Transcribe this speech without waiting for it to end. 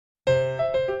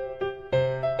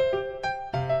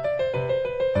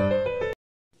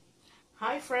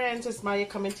friends, it's Maya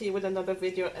coming to you with another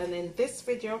video, and in this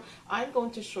video I'm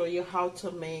going to show you how to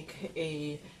make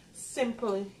a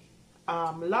simple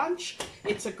lunch.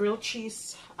 It's a grilled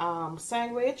cheese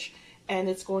sandwich, and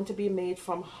it's going to be made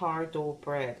from hard dough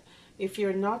bread. If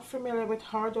you're not familiar with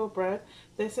hard dough bread,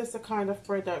 this is the kind of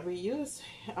bread that we use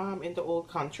in the old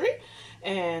country,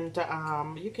 and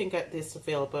you can get this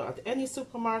available at any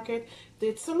supermarket.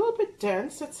 It's a little bit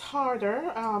dense, it's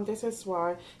harder. This is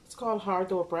why it's called hard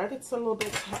dough bread. It's a little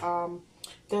bit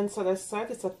dense, as I said.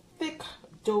 It's a thick,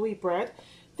 doughy bread.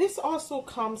 This also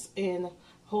comes in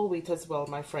whole wheat as well,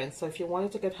 my friends. So if you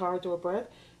wanted to get hard dough bread,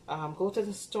 go to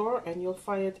the store and you'll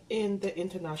find it in the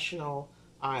international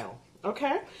aisle.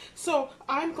 Okay, so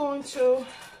I'm going to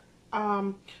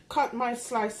cut my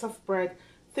slice of bread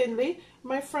thinly.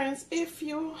 My friends, if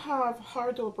you have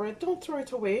hard dough bread, don't throw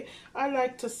it away. I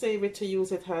like to save it to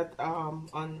use it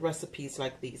on recipes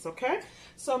like these. Okay,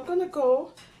 so I'm gonna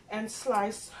go and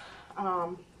slice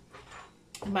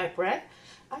my bread,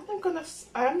 and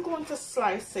I'm going to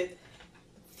slice it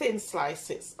thin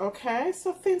slices. Okay,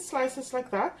 so thin slices like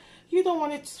that. You don't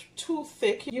want it too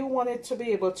thick. You want it to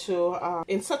be able to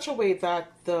in such a way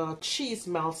that the cheese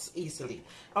melts easily.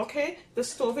 Okay, the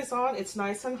stove is on, it's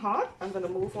nice and hot. I'm going to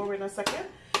move over in a second.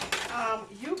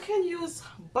 You can use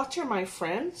butter, my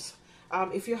friends.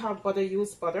 If you have butter,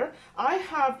 use butter. I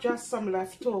have just some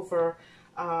leftover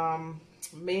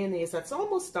mayonnaise that's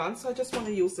almost done, so I just want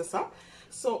to use this up.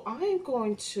 So I'm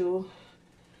going to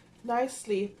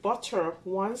nicely butter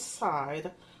one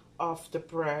side of the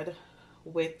bread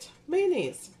with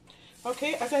mayonnaise.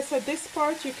 Okay, as I said, this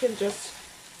part you can just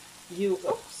use,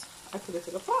 oops, I put it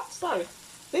in the pot, sorry.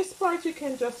 This part you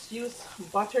can just use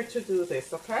butter to do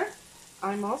this. Okay,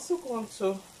 I'm also going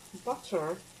to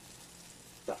butter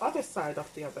the other side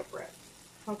of the other bread.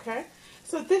 Okay,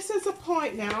 so this is a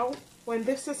point now when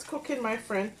this is cooking, my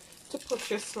friend, to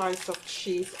put your slice of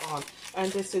cheese on.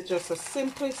 And this is just a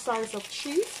simple slice of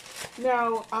cheese.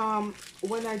 Now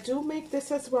when I do make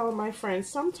this as well, my friends,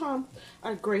 sometimes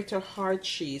I grate a hard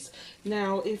cheese.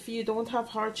 Now if you don't have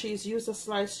hard cheese, use a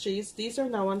sliced cheese. These are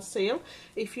now on sale.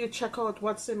 If you check out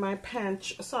what's in my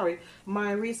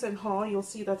my recent haul, you'll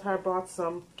see that I bought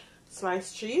some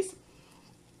sliced cheese.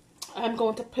 I'm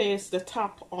going to paste the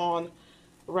top on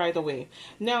right away.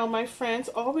 Now my friends,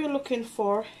 all we're looking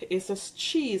for is this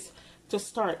cheese to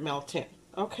start melting.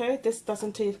 Okay, this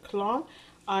doesn't take long.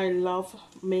 I love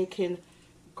making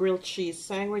grilled cheese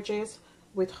sandwiches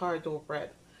with hard dough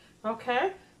bread.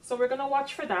 Okay, so we're gonna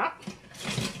watch for that.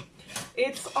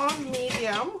 It's on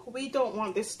medium. We don't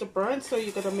want this to burn, so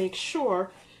you gotta make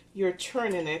sure you're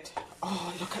turning it.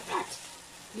 Oh, look at that,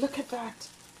 look at that.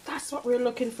 That's what we're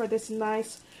looking for, this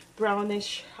nice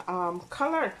brownish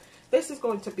color. This is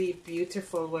going to be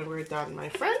beautiful when we're done, my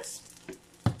friends.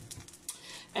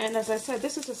 And as I said,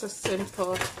 this is just a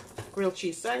simple grilled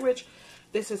cheese sandwich.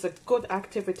 This is a good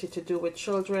activity to do with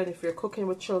children. If you're cooking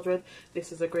with children,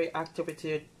 this is a great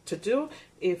activity to do.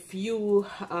 If you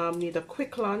need a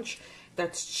quick lunch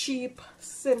that's cheap,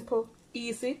 simple,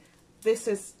 easy, this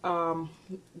is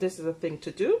a thing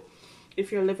to do.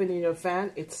 If you're living in your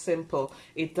van, it's simple.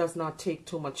 It does not take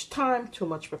too much time, too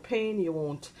much preparing. You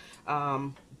won't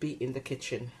be in the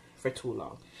kitchen for too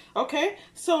long. Okay,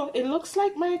 so it looks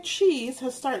like my cheese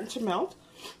has started to melt.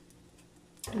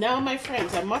 Now my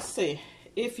friends, I must say,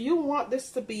 if you want this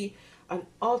to be an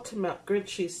ultimate grilled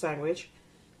cheese sandwich,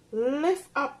 lift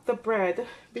up the bread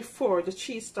before the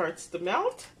cheese starts to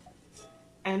melt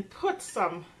and put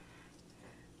some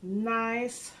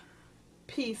nice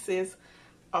pieces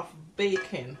of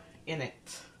bacon in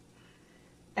it,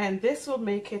 and this will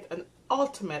make it an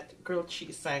ultimate grilled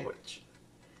cheese sandwich.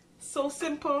 So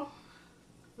simple,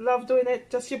 love doing it.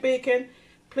 Just your bacon,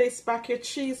 place back your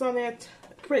cheese on it,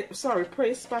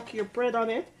 place back your bread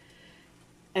on it,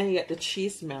 and you get the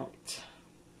cheese melt.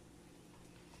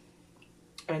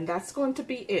 And that's going to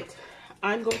be it.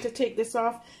 I'm going to take this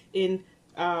off in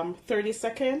 30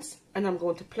 seconds, and I'm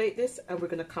going to plate this, and we're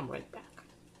going to come right back.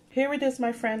 Here it is,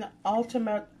 my friend,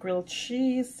 ultimate grilled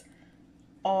cheese,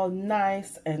 all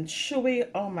nice and chewy.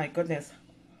 Oh my goodness.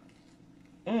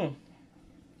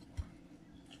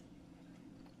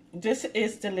 This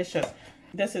is delicious.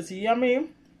 This is yummy.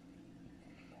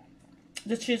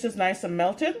 The cheese is nice and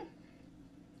melted,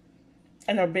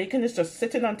 and our bacon is just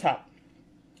sitting on top.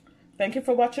 Thank you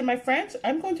for watching, my friends.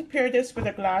 I'm going to pair this with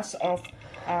a glass of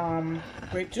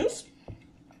grape juice,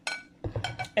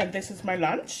 and this is my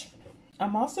lunch.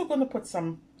 I'm also going to put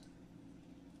some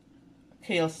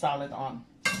kale salad on.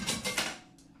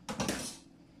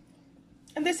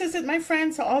 And this is it, my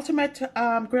friends, ultimate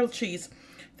grilled cheese.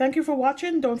 Thank you for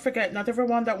watching. Don't forget, not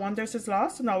everyone that wonders is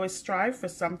lost, and always strive for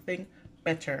something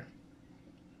better.